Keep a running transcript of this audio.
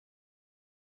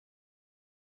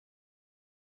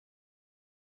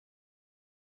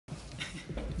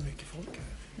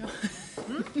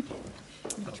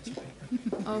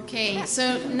Okay,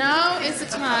 so now is the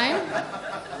time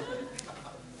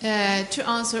to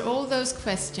answer all those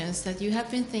questions that you have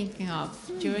been thinking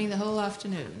of during the whole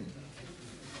afternoon.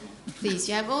 Please,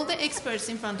 you have all the experts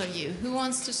in front of you. Who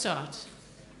wants to start?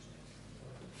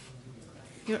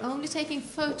 You're only taking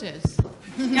photos.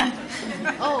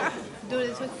 Oh, do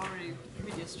it with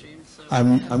video stream. So.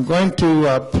 I'm going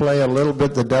to play a little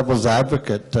bit the devil's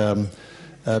advocate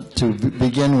to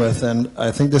begin with, and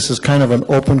I think this is kind of an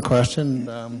open question,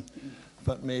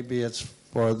 but maybe it's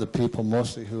for the people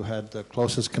mostly who had the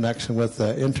closest connection with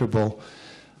InterBull.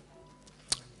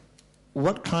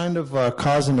 What kind of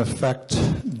cause and effect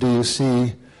do you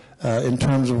see in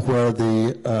terms of where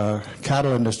the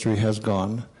cattle industry has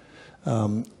gone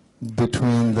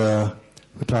between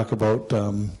we talk about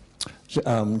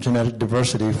genetic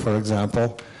diversity, for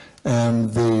example,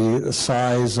 and the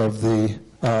size of the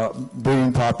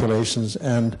breeding populations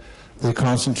and the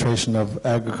concentration of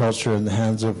agriculture in the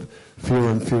hands of fewer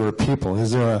and fewer people?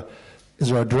 Is there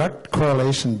a direct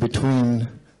correlation between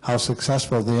how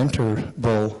successful the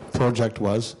InterBull project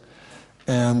was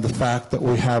and the fact that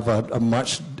we have a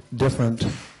much different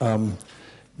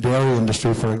dairy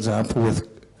industry, for example, with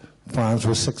farms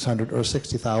with 600 or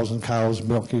 60,000 cows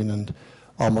milking and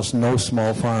almost no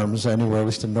small farms anywhere, at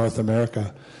least in North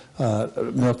America,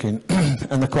 milking?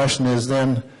 And the question is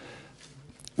then,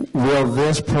 will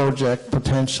this project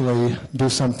potentially do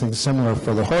something similar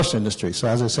for the horse industry? So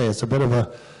as I say, it's a bit of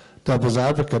a devil's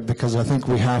advocate, because I think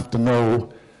we have to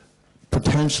know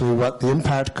potentially what the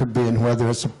impact could be and whether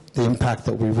it's the impact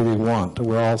that we really want.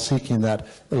 We're all seeking that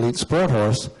elite sport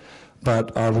horse,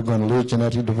 but are we going to lose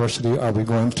genetic diversity? Are we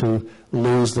going to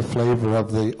lose the flavor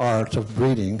of the art of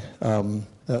breeding,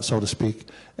 so to speak,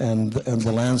 and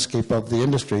the landscape of the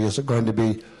industry? Is it going to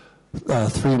be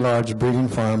 3 large breeding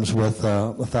farms with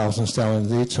 1,000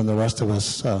 stallions each, and the rest of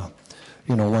us, 1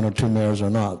 or 2 mares or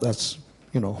not? That's,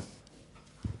 I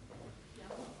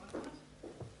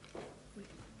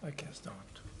can start.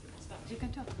 You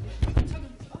can talk.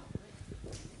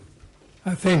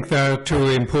 I think there are 2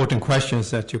 important questions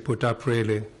that you put up,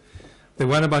 really. The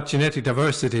one about genetic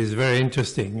diversity is very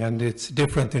interesting, and it's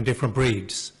different in different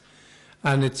breeds.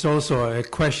 And it's also a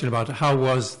question about how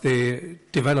was the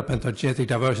development of genetic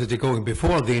diversity going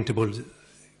before the InterBull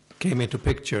came into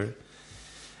picture.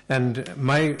 And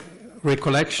my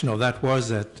recollection of that was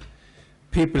that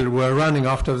people were running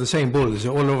after the same bulls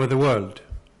all over the world,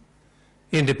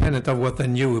 independent of what they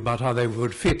knew about how they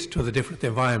would fit to the different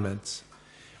environments.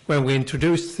 When we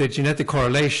introduced the genetic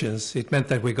correlations, it meant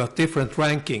that we got different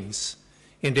rankings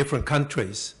in different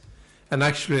countries. And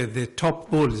actually, the top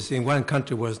bulls in one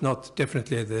country was not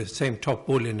definitely the same top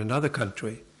bull in another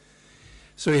country.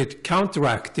 So it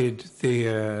counteracted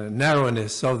the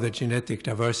narrowness of the genetic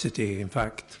diversity, in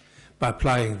fact, by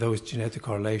applying those genetic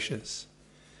correlations.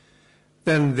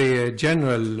 Then the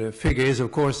general figure is,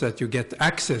 of course, that you get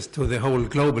access to the whole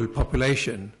global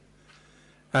population.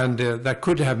 And that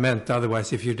could have meant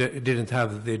otherwise, if you didn't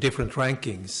have the different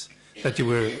rankings, that you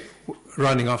were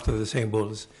running after the same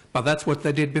bulls. But that's what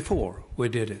they did before we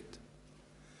did it.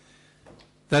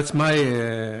 That's my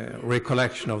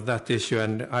recollection of that issue,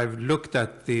 and I've looked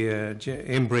at the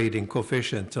inbreeding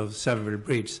coefficient of several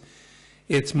breeds.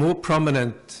 It's more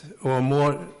prominent or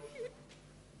more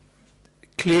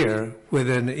clear with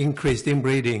an increased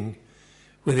inbreeding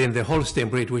within the Holstein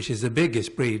breed, which is the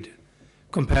biggest breed,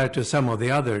 compared to some of the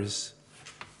others,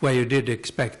 where you did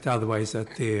expect otherwise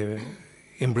that the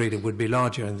inbreeding would be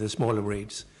larger in the smaller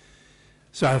breeds.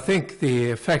 So I think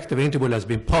the effect of InterBull has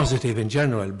been positive in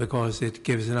general, because it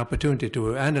gives an opportunity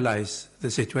to analyze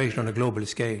the situation on a global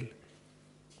scale.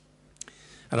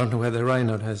 I don't know whether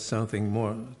Reinhard has something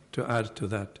more to add to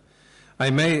that. I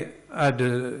may add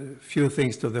a few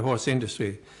things to the horse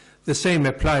industry. The same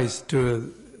applies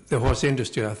to the horse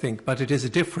industry, I think, but it is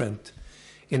different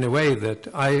in a way that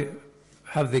I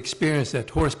have the experience that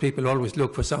horse people always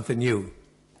look for something new.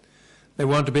 They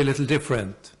want to be a little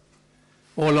different.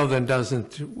 All of them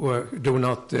do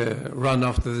not run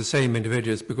after the same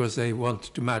individuals because they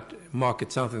want to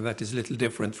market something that is a little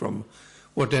different from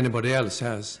what anybody else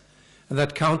has. And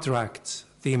that counteracts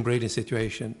the inbreeding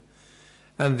situation.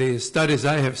 And the studies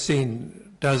I have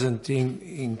seen doesn't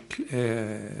mean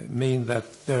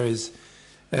that there is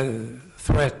a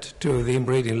threat to the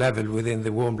inbreeding level within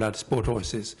the warm blood sport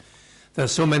horses. There are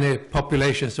so many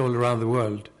populations all around the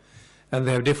world, and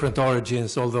they have different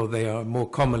origins, although they are more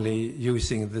commonly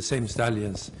using the same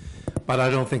stallions. But I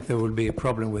don't think there will be a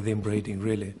problem with inbreeding,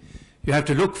 really. You have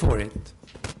to look for it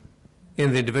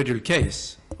in the individual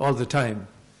case all the time,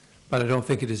 but I don't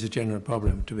think it is a general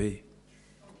problem to be.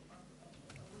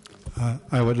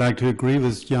 I would like to agree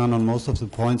with Jan on most of the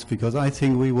points, because I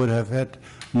think we would have had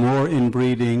more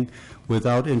inbreeding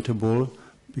without InterBull,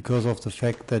 because of the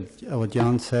fact that what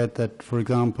Jan said, that, for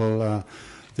example,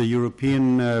 the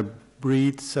European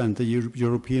breeds and the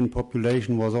European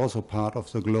population was also part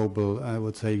of the global, I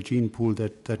would say, gene pool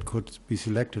that could be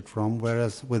selected from,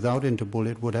 whereas without InterBull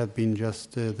it would have been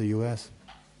just the US.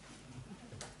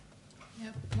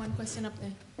 Yep, one question up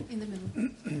there in the middle.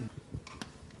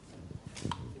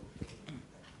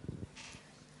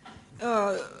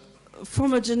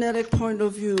 From a genetic point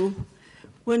of view,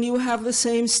 when you have the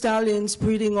same stallions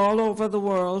breeding all over the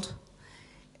world,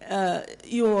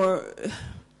 your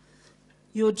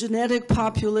genetic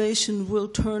population will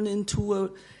turn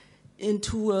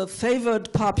into a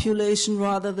favored population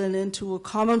rather than into a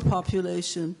common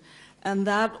population, and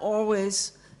that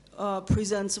always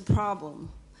presents a problem.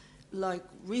 Like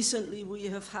recently we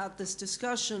have had this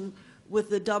discussion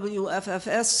with the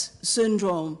WBFSH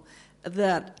syndrome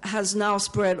that has now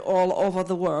spread all over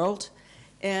the world,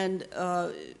 and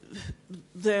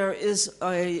there is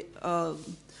a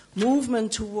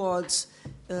movement towards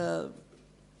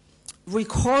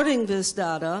recording this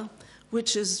data,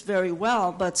 which is very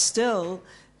well, but still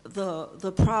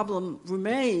the problem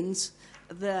remains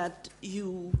that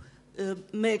you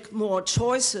make more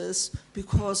choices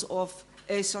because of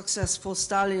a successful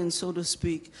stallion, so to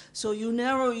speak. So you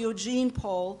narrow your gene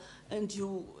pool and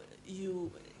you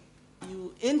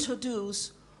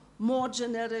introduce more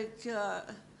genetic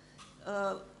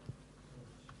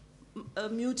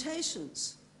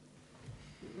mutations.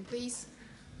 Please.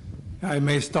 I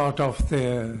may start off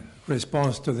the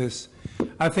response to this.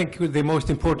 I think the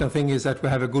most important thing is that we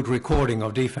have a good recording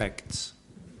of defects.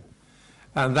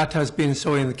 And that has been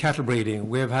so in cattle breeding.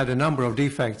 We have had a number of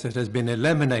defects that has been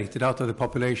eliminated out of the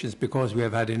populations because we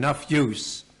have had enough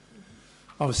use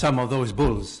of some of those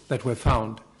bulls that were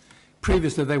found.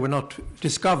 Previously, they were not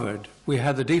discovered. We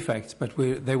had the defects, but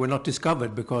they were not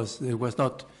discovered because there was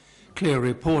not clear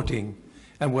reporting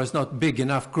and was not big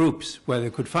enough groups where they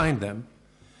could find them.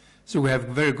 So we have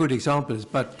very good examples,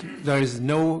 but there is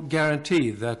no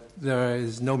guarantee that there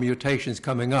is no mutations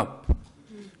coming up,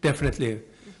 definitely.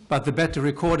 But the better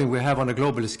recording we have on a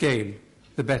global scale,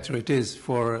 the better it is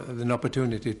for an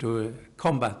opportunity to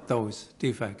combat those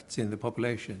defects in the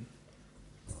population.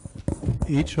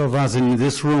 Each of us in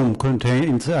this room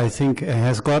contains, I think,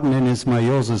 has gotten in his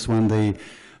meiosis when the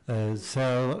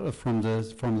cell from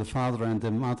the father and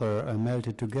the mother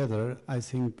melted together, I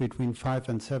think between 5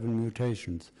 and 7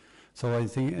 mutations. So I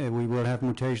think we will have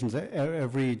mutations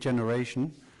every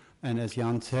generation, and as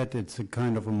Jan said, it's a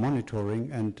kind of a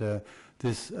monitoring, and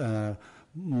this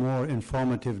more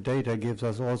informative data gives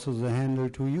us also the handle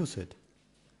to use it.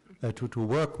 To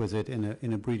work with it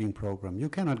in a breeding program. You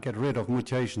cannot get rid of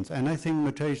mutations, and I think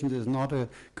mutations is not a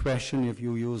question if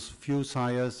you use few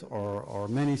sires or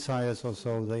many sires or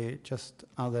so, they just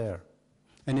are there.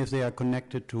 And if they are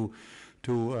connected to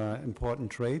important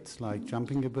traits like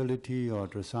jumping ability or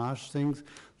dressage things,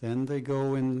 then they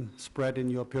go and spread in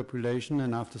your population,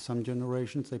 and after some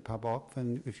generations they pop up,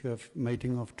 and if you have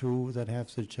mating of 2 that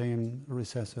have the same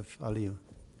recessive allele.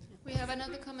 We have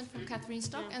another comment from Kathrin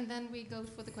Stock, and then we go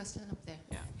for the question up there.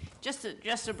 Yeah.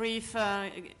 Just a brief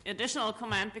additional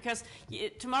comment, because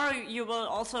tomorrow you will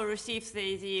also receive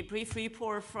the brief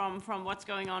report from what's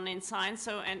going on in science.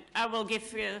 So, and I will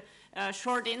give a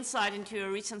short insight into a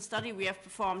recent study we have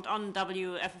performed on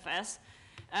WFFS,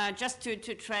 just to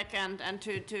track and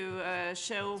to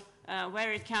show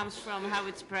where it comes from, how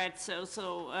it spreads.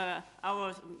 So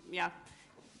our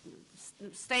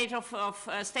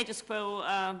status quo,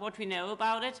 what we know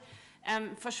about it.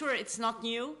 For sure, it's not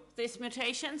new, this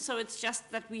mutation, so it's just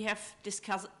that we have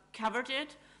covered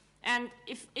it. And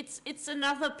if it's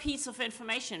another piece of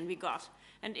information we got.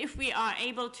 And if we are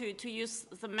able to use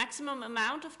the maximum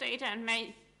amount of data and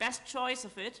make best choice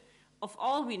of it, of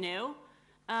all we know,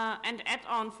 and add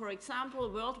on, for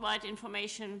example, worldwide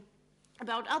information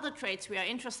about other traits we are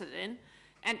interested in,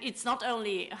 and it's not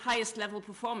only highest level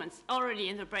performance. Already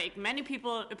in the break, many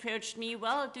people approached me,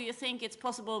 well, do you think it's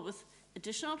possible with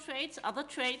additional traits, other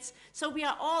traits? So we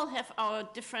all have our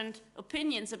different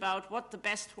opinions about what the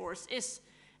best horse is.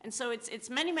 And so it's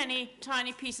many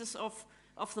tiny pieces of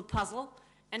the puzzle.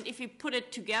 And if you put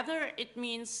it together, it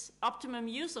means optimum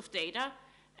use of data.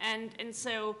 And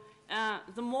so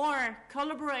the more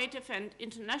collaborative and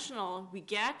international we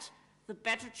get, the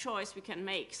better choice we can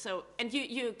make. So, and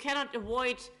you cannot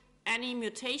avoid any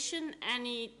mutation,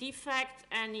 any defect,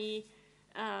 any,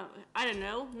 I don't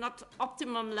know, not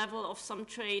optimum level of some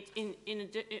trait in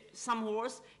some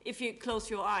horse if you close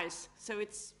your eyes. So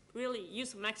it's really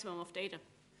use a maximum of data.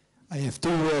 I have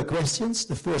two questions.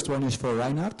 The first one is for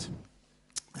Reinhard.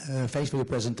 Thanks for your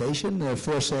presentation.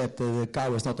 First said the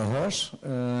cow is not a horse,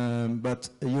 but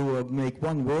you make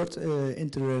one word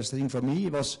interesting for me.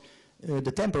 It was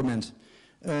the temperament.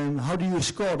 How do you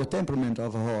score the temperament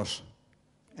of a horse?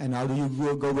 And how do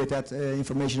you go with that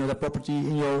information or that property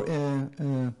in your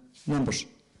numbers?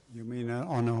 You mean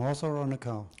on a horse or on a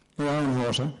cow? No, on a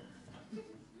horse, huh?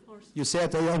 You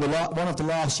said on one of the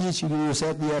last sheets you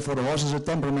said we have for the horses a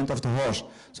temperament of the horse.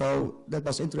 So that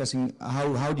was interesting.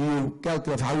 How do you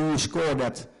calculate, how do you score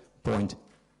that point?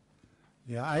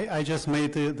 Yeah, I just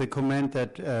made the comment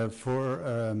that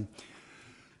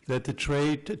that the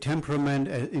trait temperament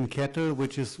in cattle,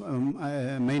 which is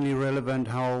mainly relevant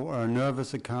how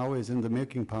nervous a cow is in the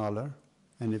milking parlor,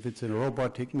 and if it's a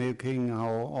robotic milking,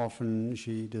 how often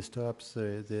she disturbs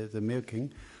the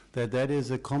milking, that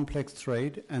is a complex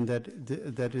trait, and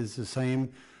that is the same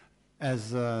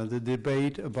as the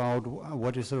debate about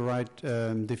what is the right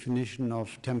definition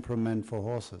of temperament for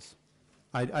horses.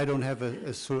 I don't have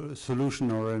a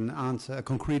solution or an answer, a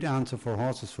concrete answer for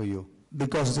horses for you.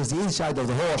 Because it is the inside of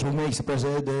the horse who makes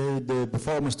the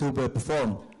performance to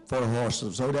perform for a horse.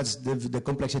 So that's the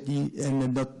complexity,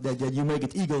 and that you make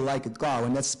it eagle like a cow,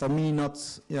 and that's for me not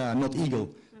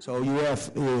eagle. So you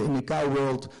have in the cow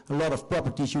world a lot of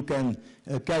properties you can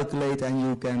calculate, and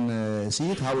you can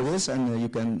see it how it is, and you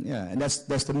can and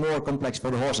that's the more complex for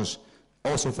the horses.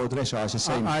 Also for dressage, the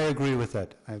same. I agree with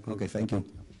that. I agree. Okay, thank you.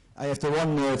 I have the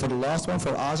one for the last one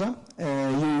for Åsa.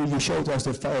 You showed us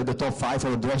the top 5 for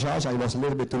the dressage. I was a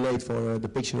little bit too late for the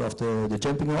picture of the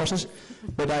jumping horses,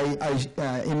 but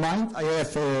in mind I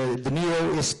have the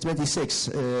Nero is 26,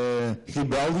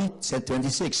 Gibaldi said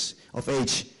 26 of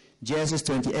age, Jazz is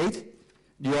 28,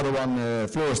 the other one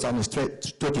Florestan is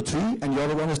 33, and the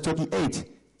other one is 38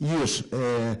 years.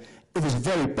 It is a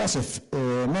very passive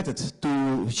method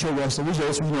to show us the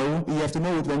results. We have to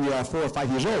know it when we are 4 or 5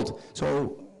 years old.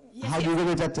 So. Yes, how do you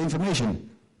get that information?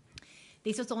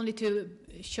 This was only to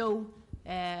show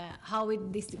how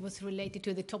this was related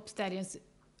to the top stallions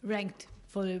ranked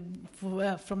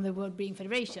from the World Breeding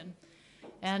Federation,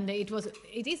 and it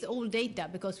is old data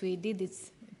because we did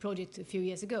this project a few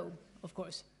years ago, of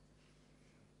course.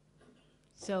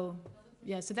 So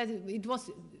yeah, so that it was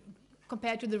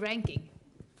compared to the ranking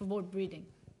for world breeding.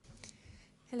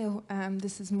 Hello,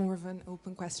 this is more of an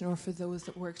open question, or for those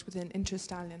that worked within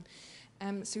InterStallion.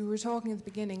 So we were talking at the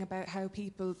beginning about how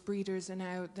breeders are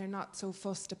now, they're not so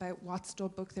fussed about what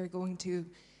stud book they're going to,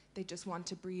 they just want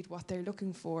to breed what they're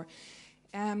looking for.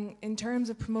 In terms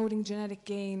of promoting genetic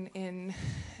gain in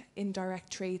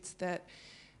indirect traits that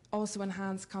also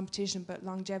enhance competition but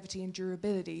longevity and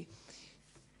durability,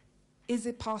 is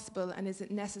it possible and is it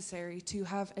necessary to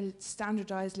have a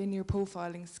standardized linear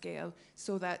profiling scale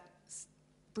so that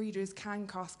breeders can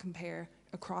cost compare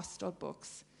across stud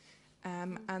books?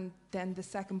 And then the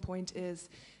second point is,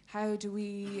 how do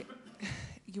we,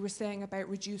 you were saying about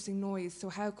reducing noise, so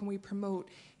how can we promote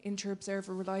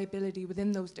inter-observer reliability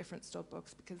within those different stud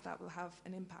books, because that will have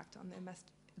an impact on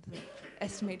the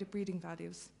estimated breeding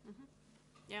values? Mm-hmm.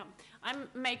 Yeah, I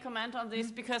may comment on this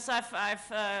because I've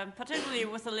particularly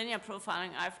with the linear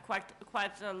profiling, I've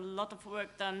quite a lot of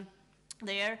work done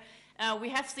there. We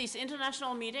have these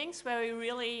international meetings where we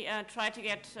really try to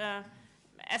get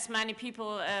as many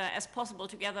people as possible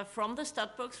together from the stud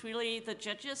books, really the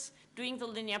judges doing the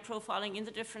linear profiling in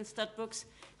the different stud books,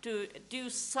 to do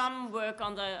some work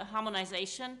on the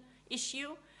harmonization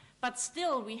issue. But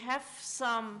still, we have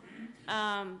some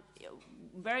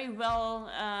very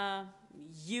well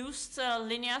used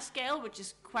linear scale, which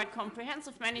is quite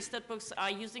comprehensive. Many stud books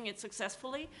are using it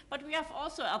successfully, but we have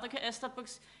also other stud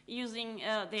books using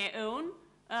their own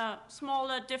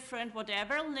smaller, different,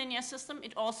 whatever linear system.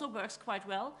 It also works quite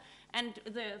well. And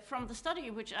from the study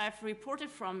which I've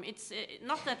reported from, it's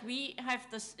not that we have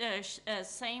the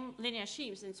same linear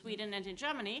sheaves in Sweden and in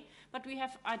Germany, but we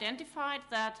have identified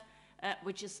that,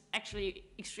 which is actually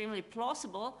extremely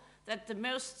plausible, that the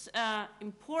most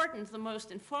important, the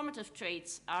most informative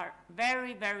traits are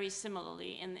very, very similar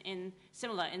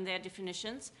in their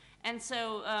definitions. And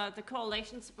so the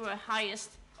correlations were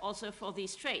highest also for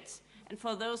these traits. And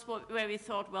for those where we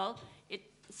thought, well, it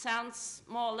sounds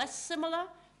more or less similar,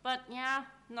 but yeah,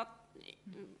 not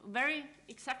very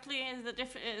exactly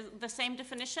the same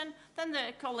definition, then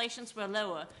the correlations were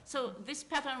lower. So this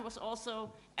pattern was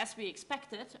also, as we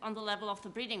expected, on the level of the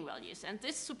breeding values. And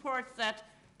this supports that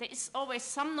there is always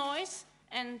some noise,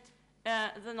 and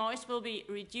the noise will be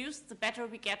reduced the better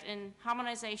we get in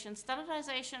harmonization,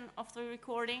 standardization of the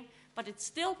recording, but it's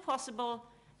still possible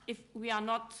if we are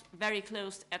not very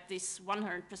close at this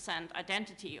 100%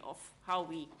 identity of how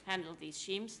we handle these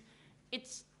schemes.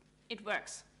 it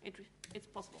works. It's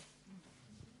possible.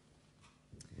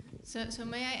 So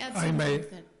may I add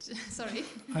something? Sorry.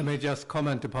 I may just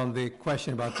comment upon the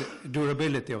question about the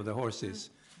durability of the horses.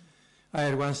 I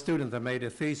had one student that made a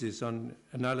thesis on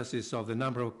analysis of the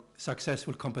number of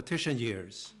successful competition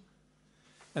years,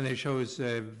 and it shows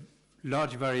a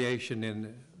large variation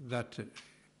in that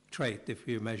trait if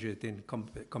you measure it in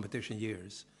competition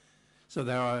years. So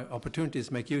there are opportunities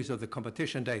to make use of the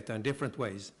competition data in different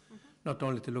ways, not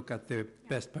only to look at the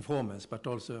best performance, but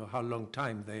also how long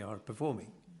time they are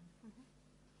performing.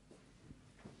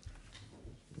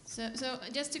 So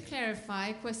just to clarify,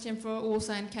 a question for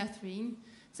Åsa and Kathrin.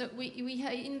 So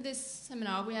in this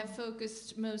seminar, we have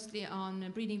focused mostly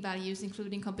on breeding values,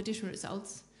 including competition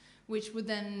results, which would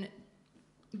then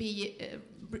be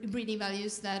breeding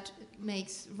values that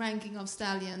makes ranking of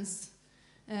stallions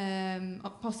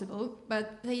possible.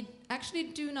 But they actually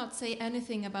do not say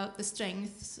anything about the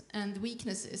strengths and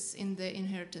weaknesses in the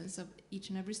inheritance of each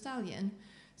and every stallion.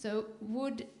 So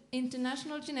would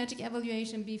international genetic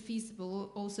evaluation be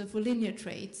feasible also for linear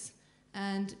traits?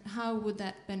 And how would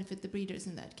that benefit the breeders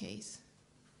in that case?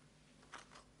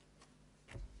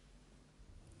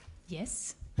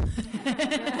 Yes.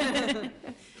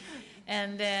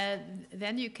 And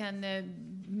then you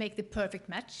can make the perfect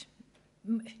match.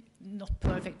 Not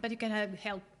perfect, but you can have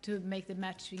help to make the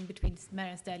matching between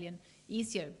mare and stallion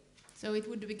easier. So it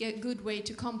would be a good way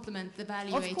to complement the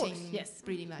evaluating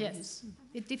breeding values. Yes,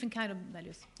 it's different kind of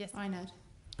values. Yes, Reinhard.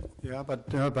 Yeah,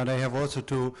 but I have also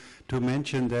to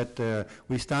mention that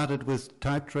we started with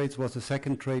type traits, was the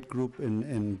second trait group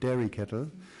in dairy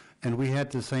cattle, and we had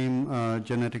the same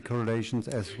genetic correlations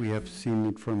as we have seen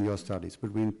it from your studies,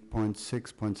 between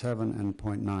 0.6, 0.7, and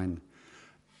 0.9.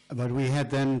 But we had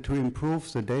then to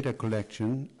improve the data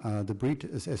collection. The breed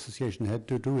association had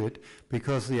to do it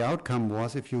because the outcome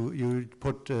was if you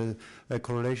put a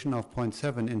correlation of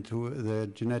 0.7 into the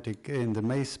genetic in the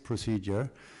MACE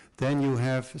procedure, then you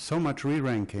have so much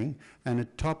re-ranking, and a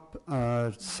top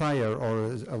sire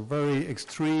or a very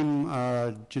extreme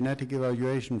genetic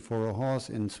evaluation for a horse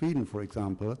in Sweden, for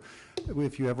example,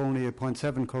 if you have only a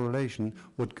 0.7 correlation,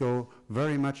 would go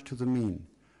very much to the mean.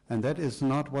 And that is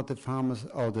not what the farmers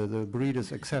or the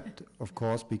breeders accept, of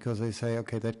course, because they say,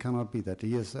 okay, that cannot be that.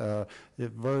 He is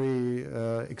very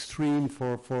extreme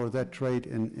for that trait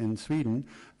in Sweden,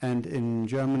 and in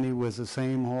Germany with the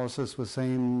same horses, with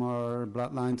same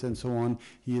bloodlines and so on,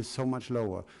 he is so much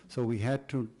lower. So we had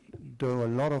to do a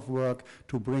lot of work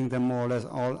to bring them more or less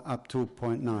all up to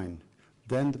 0.9.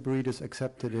 Then the breeders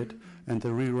accepted it, and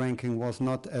the re-ranking was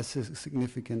not as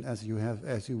significant as you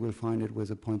will find it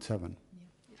with a 0.7.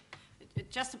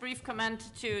 Just a brief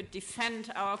comment to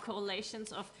defend our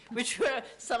correlations, of which were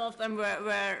some of them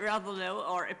were rather low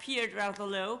or appeared rather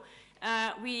low.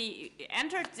 We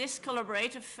entered this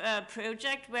collaborative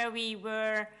project where we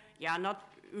were, not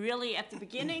really at the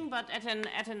beginning, but at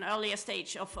an earlier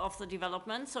stage of the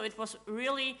development. So it was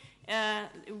really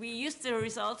we used the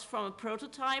results from a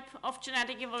prototype of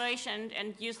genetic evaluation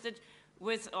and used it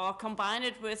with or combine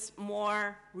it with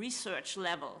more research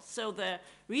level. So the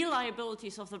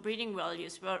reliabilities of the breeding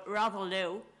values were rather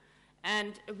low,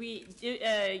 and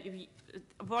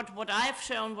what I've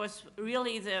shown was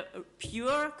really the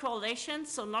pure correlation,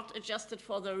 so not adjusted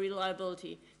for the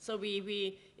reliability. So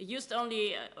we used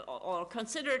only or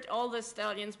considered all the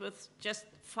stallions with just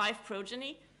 5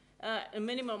 progeny, a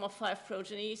minimum of 5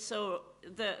 progeny. So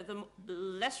the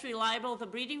less reliable the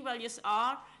breeding values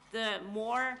are, the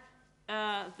more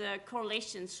the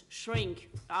correlations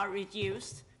are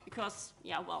reduced because,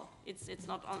 it's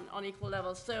not on equal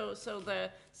levels. So the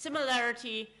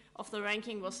similarity of the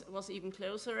ranking was even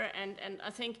closer, and I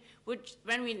think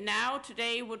when we now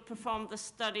today would perform the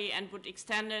study and would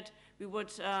extend it, we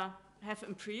would have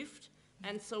improved,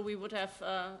 and so we would have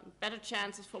better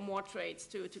chances for more traits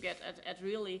to get at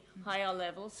really higher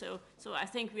levels. So I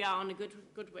think we are on a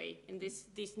good way in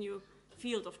this new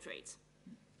field of traits.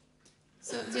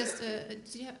 So just,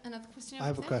 do you have another question? I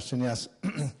have a question, yes.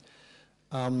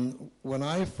 When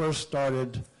I first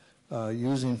started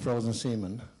using frozen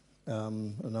semen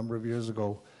a number of years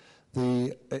ago,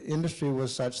 the industry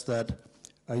was such that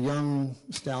a young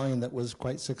stallion that was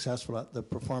quite successful at the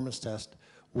performance test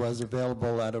was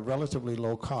available at a relatively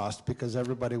low cost because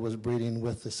everybody was breeding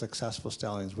with the successful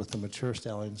stallions, with the mature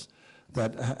stallions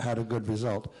that had a good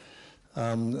result.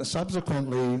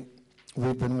 Subsequently,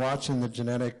 we've been watching the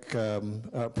genetic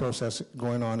process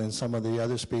going on in some of the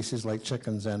other species like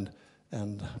chickens and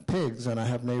pigs, and I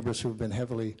have neighbors who've been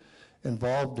heavily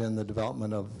involved in the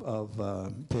development of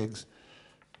pigs.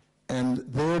 And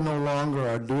they no longer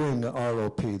are doing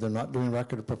ROP. They're not doing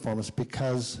record of performance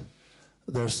because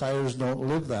their sires don't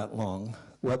live that long,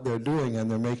 what they're doing, and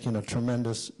they're making a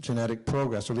tremendous genetic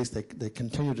progress, or at least they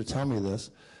continue to tell me this,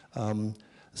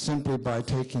 simply by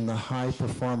taking the high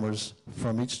performers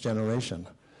from each generation.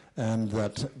 And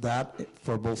that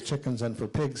for both chickens and for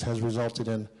pigs has resulted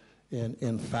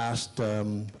in fast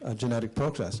genetic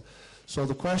progress. So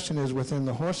the question is within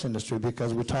the horse industry,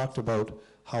 because we talked about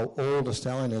how old a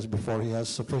stallion is before he has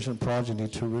sufficient progeny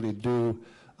to really do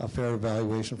a fair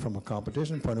evaluation from a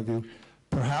competition point of view,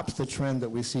 perhaps the trend that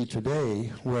we see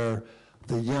today where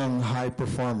the young high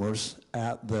performers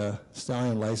at the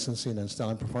stallion licensing and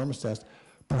stallion performance test,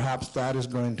 perhaps that is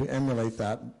going to emulate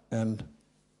that, and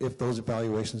if those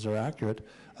evaluations are accurate,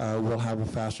 we'll have a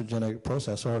faster genetic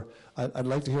process. Or I'd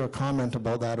like to hear a comment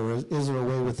about that, or is there a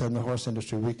way within the horse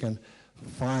industry we can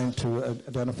find to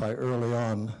identify early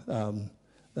on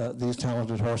these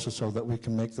talented horses so that we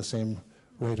can make the same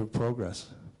rate of progress?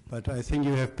 But I think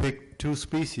you have picked two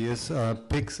species,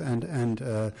 pigs and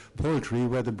poultry,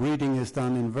 where the breeding is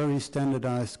done in very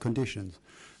standardized conditions.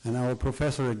 And our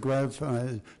professor at Guelph,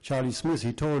 Charlie Smith,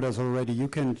 he told us already, you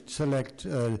can select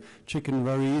chicken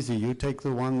very easy. You take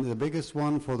the biggest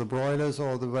one for the broilers,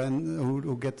 or the one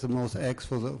who gets the most eggs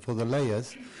for the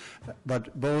layers.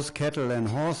 But both cattle and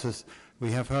horses,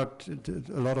 we have heard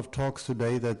a lot of talks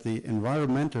today that the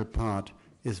environmental part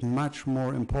is much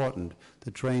more important,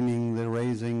 the training, the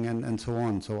raising, and so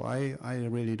on. So I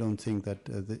really don't think that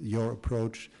your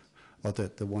approach, or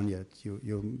the one that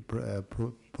you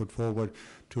put forward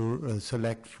to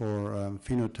select for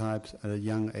phenotypes at a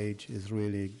young age is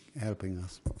really helping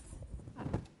us.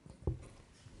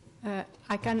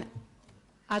 I can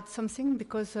add something,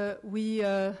 because we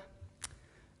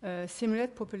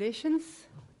simulate populations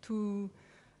to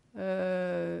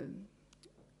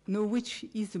know which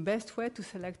is the best way to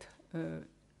select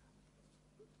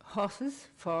horses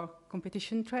for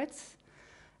competition traits,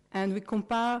 and we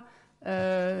compare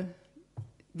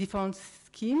different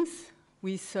schemes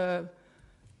with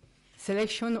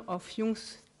selection of young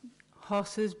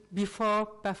horses before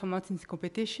performance in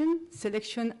competition,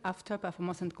 selection after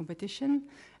performance in competition,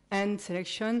 and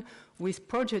selection with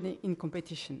progeny in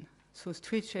competition. So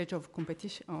 3 stages of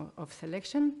competition of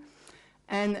selection,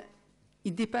 and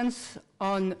it depends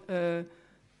on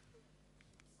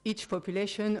each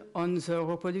population on the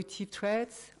reproductive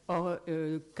traits, or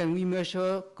can we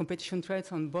measure competition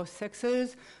traits on both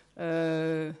sexes,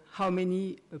 how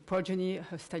many progeny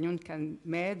a stallion can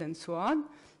make, and so on.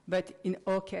 But in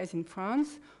our case in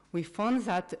France, we found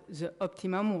that the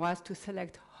optimum was to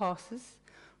select horses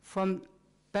from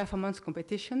performance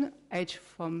competition, age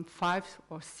from 5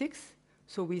 or 6,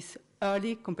 so with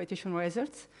early competition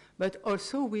results, but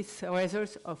also with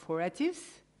results of relatives,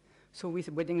 so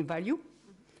with breeding value,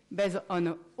 based on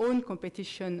our own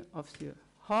competition of the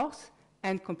horse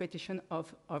and competition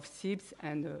of sibs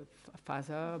and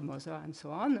father, mother, and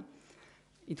so on.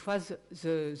 It was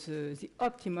the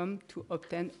optimum to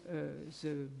obtain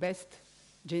the best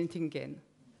genetic gain.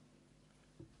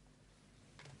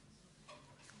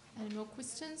 Any more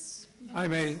questions? I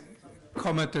may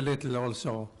comment a little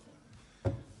also.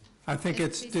 I think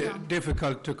it's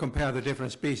difficult to compare the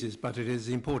different species, but it is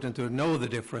important to know the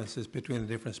differences between the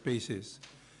different species.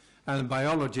 And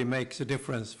biology makes a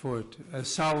difference for it. A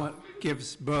sow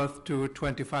gives birth to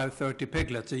 25, 30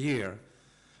 piglets a year.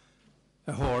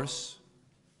 A horse,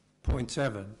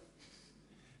 0.7.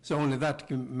 So only that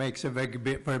makes a very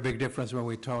big difference when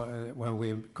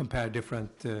we compare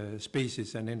different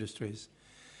species and industries.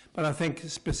 But I think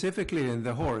specifically in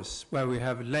the horse, where we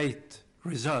have late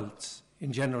results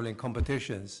in general in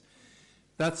competitions,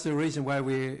 that's the reason why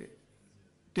we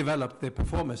developed the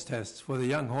performance tests for the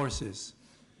young horses.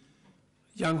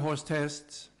 Young horse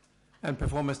tests and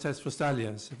performance tests for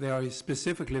stallions, they are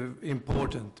specifically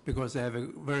important because they have a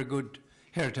very good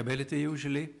heritability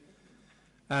usually,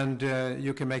 and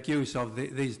you can make use of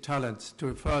these talents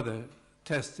to further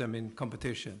test them in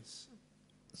competitions.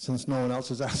 Since no one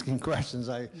else is asking questions,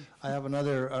 I have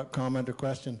another comment or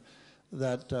question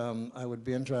that I would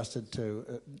be interested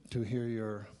to hear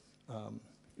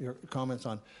your comments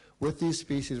on. With these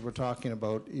species we're talking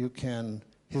about, you can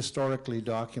historically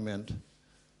document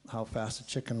how fast a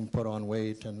chicken put on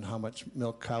weight and how much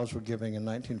milk cows were giving in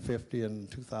 1950 and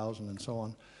 2000 and so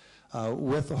on.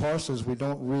 With the horses, we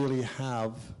don't really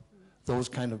have those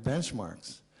kind of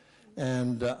benchmarks.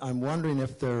 And I'm wondering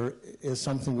if there is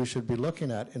something we should be looking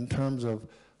at in terms of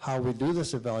how we do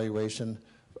this evaluation.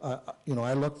 You know,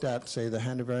 I looked at, say, the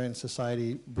Hanoverian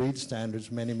Society breed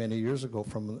standards many, many years ago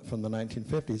from the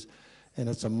 1950s, and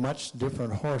it's a much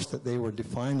different horse that they were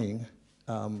defining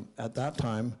at that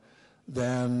time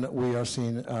than we are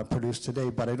seeing produced today,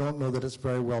 but I don't know that it's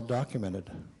very well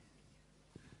documented.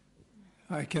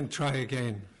 I can try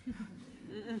again.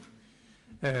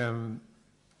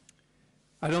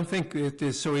 I don't think it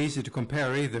is so easy to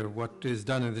compare either what is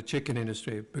done in the chicken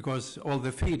industry, because all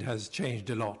the feed has changed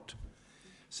a lot.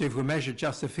 So if we measure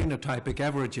just the phenotypic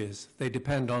averages, they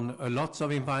depend on lots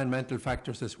of environmental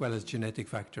factors as well as genetic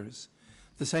factors.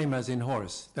 The same as in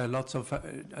horse. There are lots of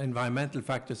environmental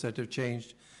factors that have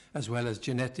changed as well as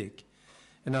genetic.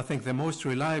 And I think the most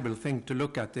reliable thing to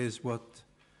look at is what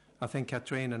I think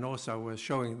Kathrin and Åsa were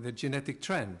showing, the genetic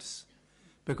trends,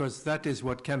 because that is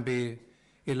what can be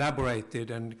elaborated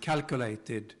and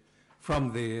calculated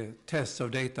from the tests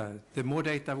of data. The more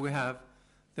data we have,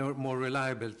 the more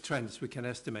reliable trends we can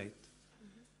estimate.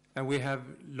 And we have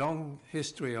long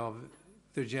history of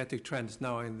the genetic trends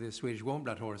now in the Swedish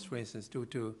warm-blood horse, for instance, due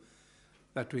to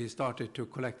that we started to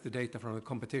collect the data from the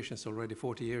competitions already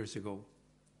 40 years ago.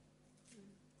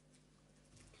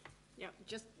 Yeah,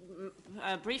 just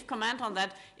a brief comment on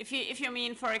that. If you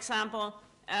mean, for example,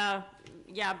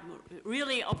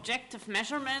 really objective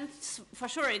measurements, for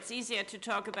sure it's easier to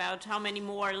talk about how many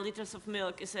more liters of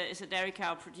milk is a dairy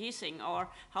cow producing, or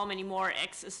how many more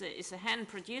eggs is a hen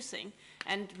producing.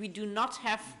 And we do not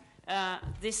have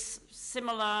this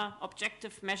similar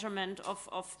objective measurement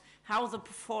of how the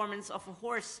performance of a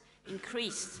horse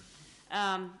increased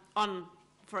on,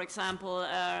 for example,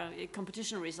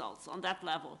 competition results on that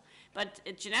level. But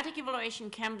genetic evaluation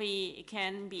can be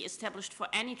established for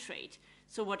any trait.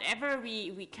 So whatever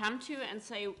we come to and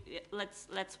say,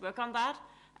 let's work on that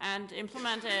and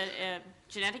implement a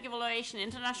genetic evaluation,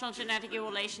 international genetic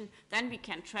evaluation, then we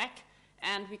can track.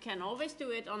 And we can always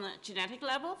do it on a genetic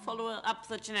level, follow up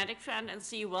the genetic trend and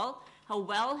see, well, how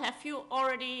well have you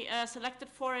already selected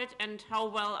for it, and how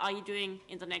well are you doing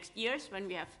in the next years when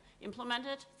we have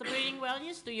implemented the breeding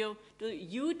values? Do you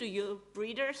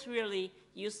breeders really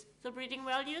use the breeding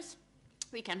values?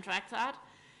 We can track that.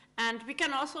 And we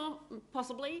can also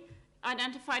possibly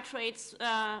identify traits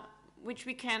which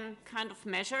we can kind of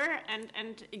measure.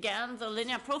 And again, the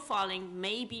linear profiling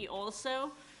may be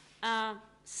also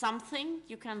something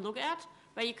you can look at,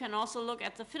 where you can also look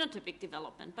at the phenotypic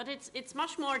development. But it's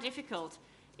much more difficult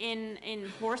in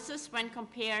horses when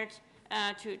compared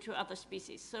to other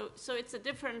species. So it's a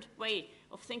different way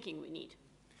of thinking we need.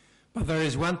 But there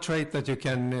is one trait that you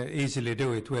can easily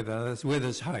do it with, that's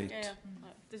withers height. Yeah.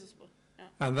 This is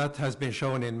And that has been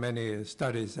shown in many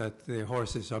studies that the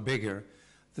horses are bigger.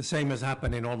 The same has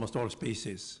happened in almost all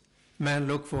species. Men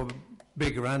look for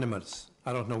bigger animals.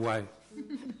 I don't know why.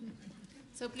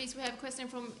 So please, we have a question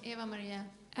from Eva Maria.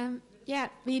 Yeah,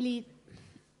 really,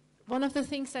 one of the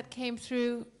things that came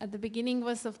through at the beginning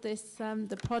was of this,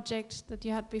 the project that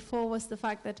you had before was the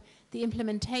fact that the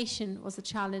implementation was a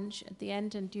challenge at the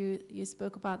end, and you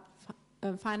spoke about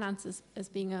finances as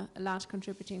being a large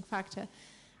contributing factor.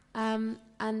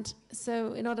 And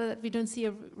so in order that we don't see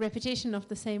a repetition of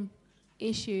the same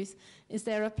issues, is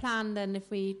there a plan then if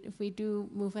we do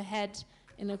move ahead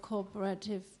in a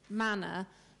cooperative manner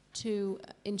to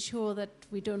ensure that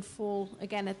we don't fall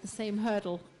again at the same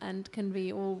hurdle, and can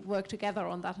we all work together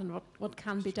on that, and what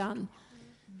can be done?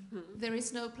 There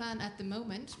is no plan at the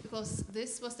moment, because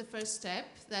this was the first step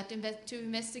to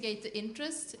investigate the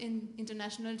interest in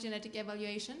international genetic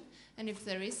evaluation, and if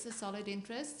there is a solid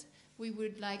interest, we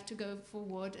would like to go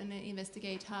forward and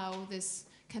investigate how this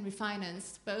can be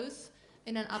financed, both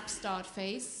in an upstart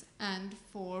phase and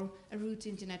for a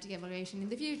routine genetic evaluation in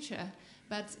the future.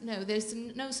 But no, there's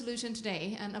no solution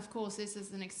today, and of course this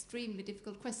is an extremely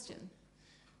difficult question.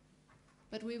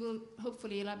 But we will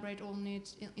hopefully elaborate on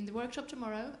it in the workshop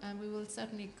tomorrow, and we will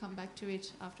certainly come back to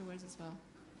it afterwards as well.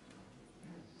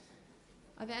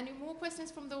 Are there any more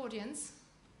questions from the audience?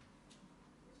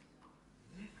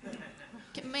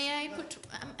 May I put...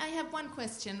 I have one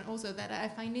question also that I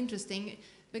find interesting,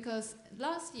 because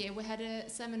last year we had a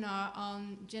seminar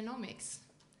on genomics,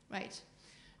 right?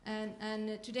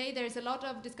 And today there is a lot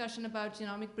of discussion about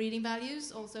genomic breeding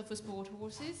values, also for sport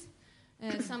horses,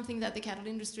 something that the cattle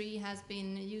industry has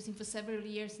been using for several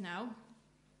years now.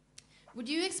 Would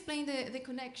you explain the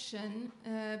connection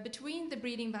between the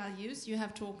breeding values you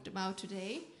have talked about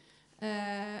today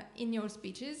in your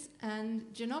speeches and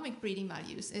genomic breeding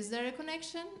values? Is there a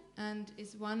connection, and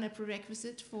is one a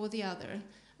prerequisite for the other?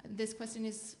 This question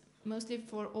is mostly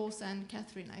for Åsa and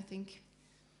Kathrin, I think.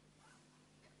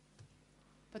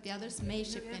 But the others may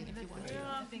chip in if you want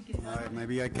to.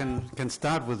 Maybe I can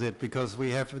start with it, because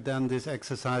we have done this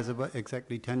exercise about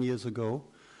exactly 10 years ago.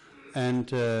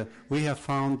 And we have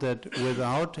found that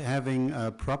without having a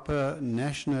proper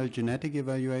national genetic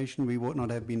evaluation, we would not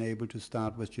have been able to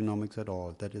start with genomics at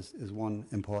all. That is one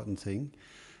important thing.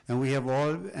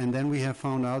 And then we have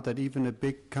found out that even a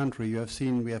big country, you have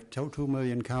seen, we have 2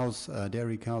 million cows,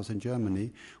 dairy cows in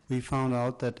Germany. We found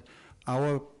out that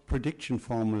our prediction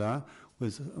formula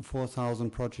with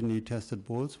 4,000 progeny tested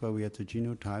bulls, where we had the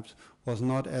genotypes, was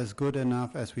not as good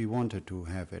enough as we wanted to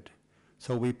have it.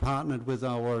 So we partnered with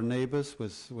our neighbors,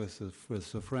 with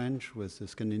the French, with the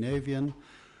Scandinavian,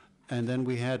 and then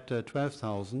we had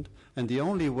 12,000. And the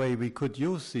only way we could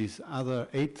use these other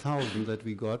 8,000 that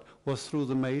we got was through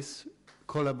the maize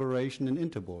collaboration in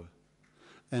InterBull.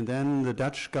 And then the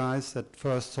Dutch guys that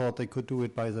first thought they could do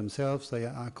it by themselves, they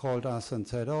called us and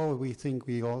said, oh, we think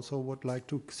we also would like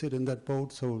to sit in that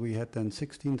boat. So we had then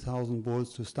 16,000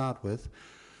 bulls to start with.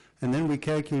 And then we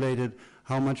calculated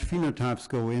how much phenotypes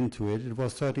go into it. It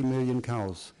was 30 million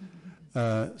cows.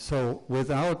 So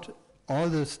without all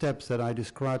the steps that I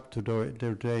described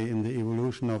today in the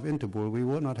evolution of InterBull, we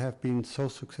would not have been so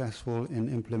successful in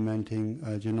implementing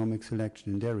genomic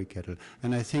selection in dairy cattle.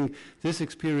 And I think this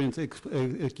experience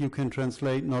you can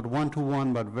translate not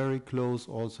one-to-one, but very close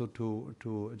also to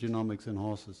genomics in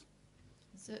horses.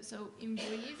 So in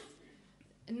brief,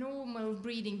 a normal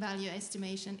breeding value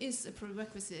estimation is a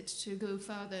prerequisite to go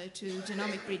further to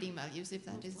genomic breeding values if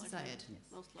that is desired. Yes.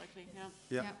 Most likely,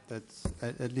 yeah. Yeah, that's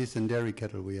at least in dairy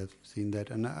cattle we have seen that.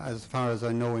 And as far as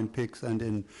I know, in pigs and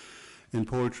in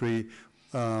poultry,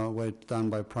 where it's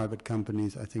done by private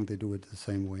companies, I think they do it the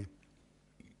same way.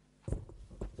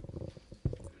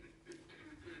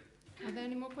 Are there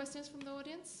any more questions from the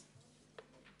audience?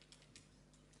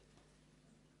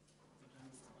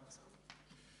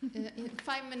 In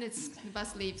 5 minutes, the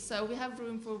bus leaves, so we have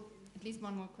room for at least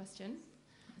one more question.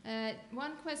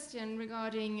 One question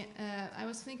regarding, I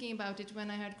was thinking about it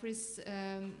when I heard Chris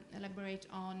elaborate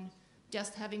on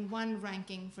just having one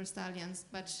ranking for stallions,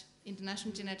 but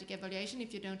international genetic evaluation,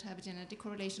 if you don't have a genetic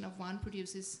correlation of one,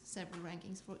 produces several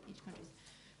rankings for each country.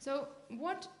 So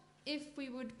what if we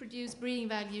would produce breeding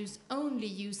values only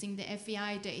using the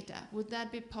FEI data? Would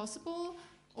that be possible?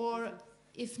 Or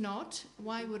if not,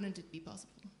 why wouldn't it be possible?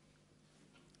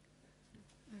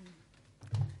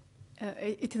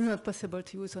 It is not possible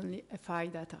to use only FI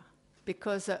data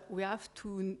because we have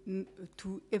to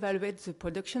evaluate the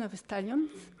production of stallions.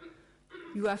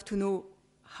 You have to know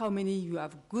how many you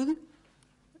have good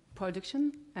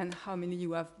production and how many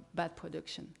you have bad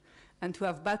production. And to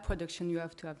have bad production, you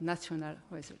have to have national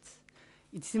results.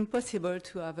 It's impossible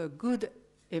to have a good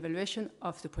evaluation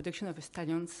of the production of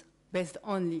stallions based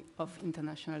only of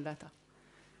international data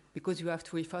because you have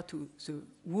to refer to the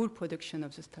whole production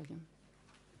of the stallion.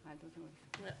 I don't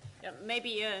know. Yeah,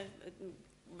 maybe a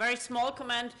very small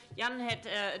comment. Jan had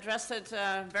addressed it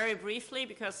very briefly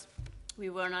because we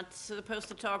were not supposed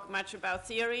to talk much about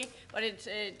theory, but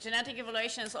genetic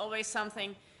evaluation is always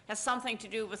has something to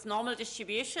do with normal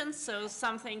distributions. So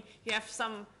you have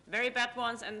some very bad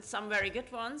ones and some very good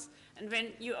ones. And when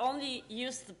you only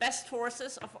use the best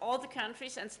horses of all the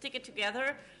countries and stick it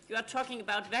together, you are talking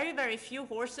about very, very few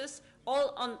horses,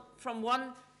 all from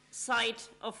one side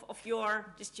of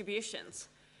your distributions.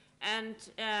 And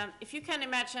if you can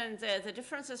imagine, the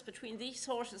differences between these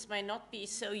horses may not be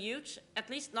so huge, at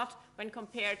least not when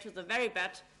compared to the very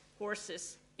bad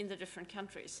horses in the different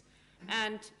countries.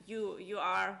 And you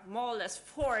are more or less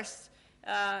forced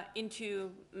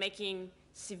into making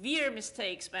severe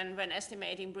mistakes when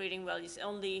estimating breeding values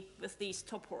only with these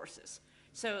top horses.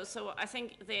 So I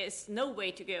think there's no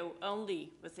way to go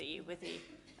only with the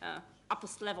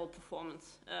uppest level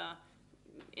performance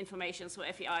information, so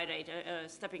FEI data,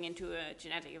 stepping into a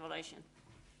genetic evaluation.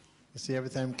 You see, every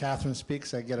time Kathrin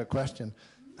speaks, I get a question.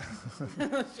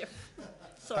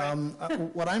 Sorry.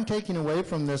 What I'm taking away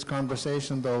from this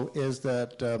conversation, though, is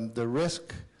that the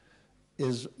risk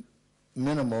is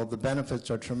minimal, the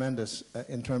benefits are tremendous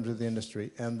in terms of the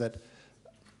industry, and that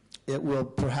it will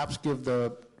perhaps give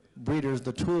the breeders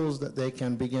the tools that they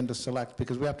can begin to select,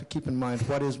 because we have to keep in mind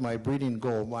what is my breeding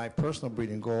goal, my personal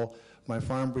breeding goal, my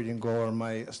farm breeding goal, or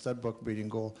my stud book breeding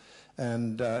goal,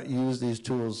 and use these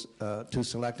tools to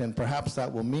select. And perhaps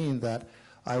that will mean that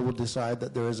I will decide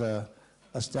that there is a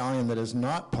stallion that is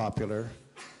not popular,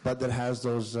 but that has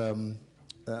those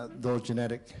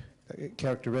genetic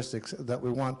characteristics that we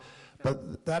want.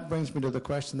 But that brings me to the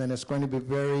question, then it's going to be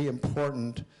very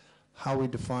important how we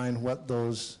define what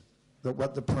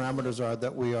what the parameters are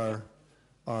that we are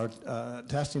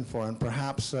testing for, and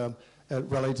perhaps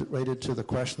related to the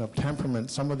question of temperament,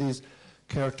 some of these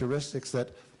characteristics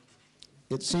that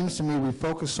it seems to me we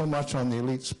focus so much on the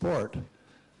elite sport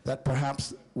that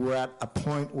perhaps we're at a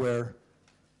point where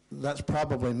that's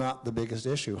probably not the biggest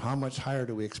issue. How much higher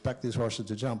do we expect these horses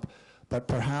to jump? But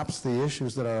perhaps the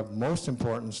issues that are of most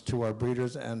importance to our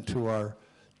breeders and to our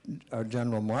our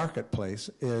general marketplace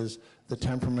is the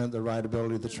temperament, the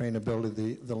rideability, the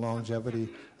trainability, the longevity,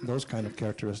 those kind of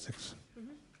characteristics.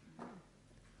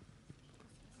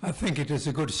 I think it is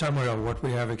a good summary of what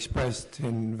we have expressed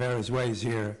in various ways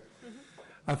here.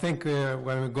 I think when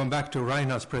we're going back to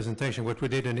Reinhard's presentation, what we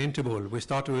did in InterBull, we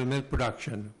started with milk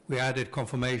production, we added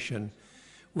conformation,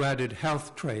 we added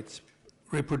health traits,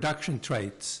 reproduction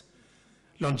traits,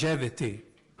 longevity,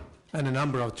 and a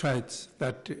number of traits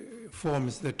that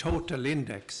forms the total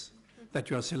index that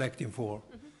you are selecting for.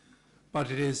 But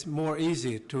it is more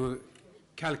easy to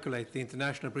calculate the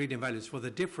international breeding values for the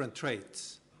different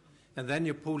traits, and then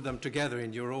you pull them together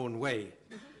in your own way,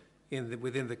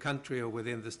 within the country or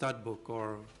within the stud book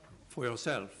or for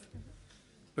yourself,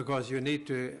 because you need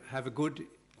to have a good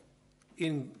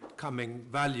incoming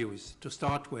values to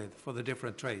start with for the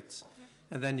different traits,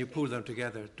 and then you pull them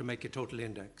together to make a total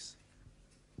index.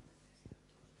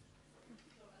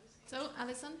 So,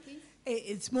 Alison, please.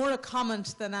 It's more a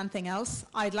comment than anything else.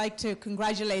 I'd like to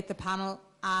congratulate the panel,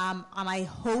 and I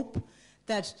hope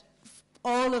that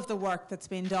all of the work that's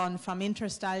been done from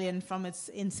InterStallion, from its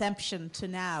inception to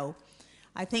now,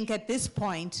 I think at this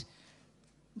point,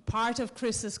 part of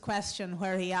Chris's question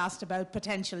where he asked about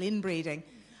potential inbreeding,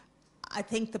 I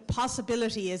think the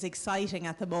possibility is exciting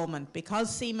at the moment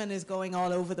because semen is going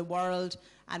all over the world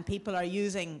and people are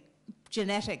using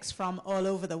genetics from all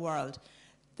over the world.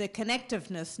 The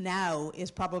connectiveness now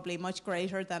is probably much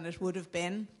greater than it would have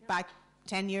been back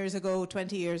 10 years ago,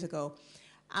 20 years ago.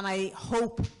 And I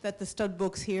hope that the stud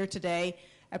books here today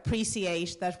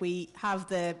appreciate that we have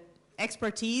the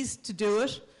expertise to do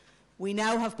it. We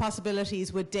now have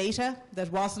possibilities with data that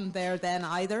wasn't there then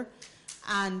either.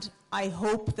 And I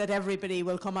hope that everybody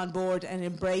will come on board and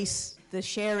embrace the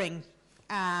sharing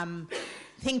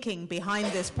thinking behind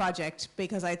this project,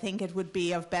 because I think it would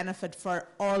be of benefit for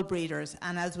all breeders,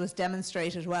 and as was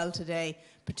demonstrated well today,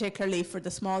 particularly for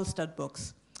the small stud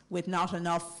books, with not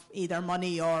enough either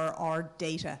money or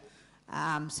data.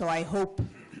 So I hope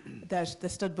that the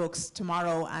stud books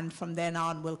tomorrow and from then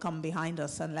on will come behind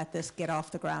us and let this get off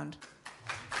the ground.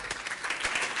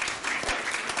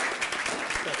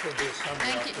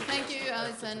 Thank you,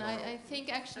 Alison. I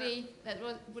think actually that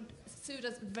would suit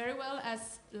us very well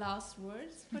as last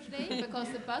words for today, because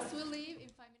the bus will leave in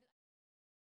 5 minutes.